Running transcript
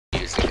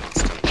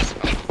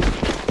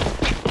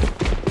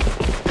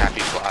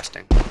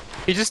blasting.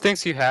 He just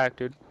thinks you hacked,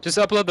 dude. Just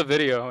upload the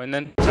video and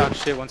then talk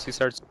shit once he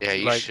starts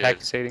like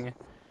accusating it.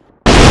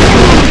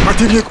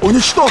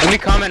 Let me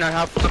comment on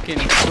how fucking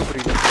stupid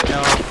he does it.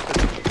 No,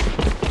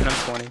 and I'm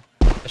 20.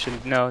 I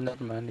shouldn't. No,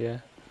 never mind. Yeah.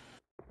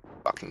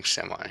 Fucking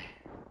semi.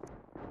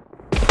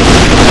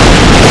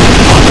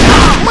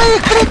 Мы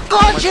их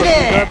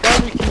прикончили!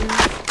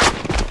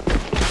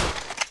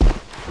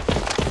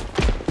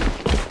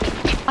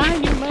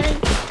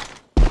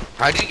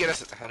 How'd you get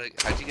us?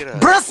 How'd you get a?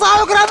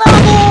 Бросаю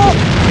гранату!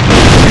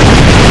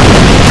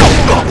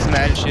 Talks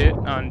mad shit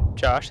on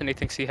Josh and he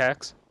thinks he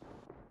hacks.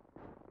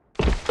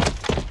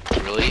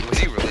 Really? Was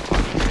he really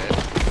talking shit?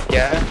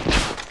 Yeah.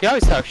 He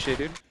always talks shit,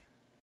 dude.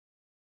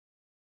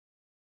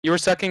 You were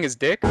sucking his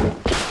dick? You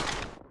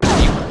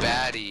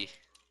baddie.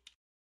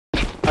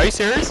 Are you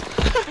serious?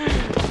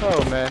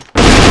 Oh man.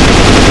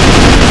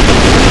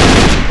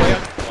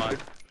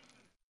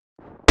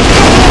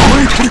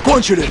 Мы их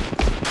прикончили!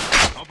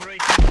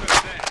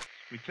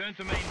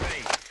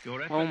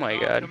 Oh my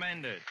god.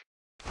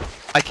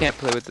 I can't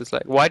play with this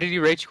lag. Why did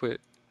you rage quit?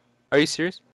 Are you serious?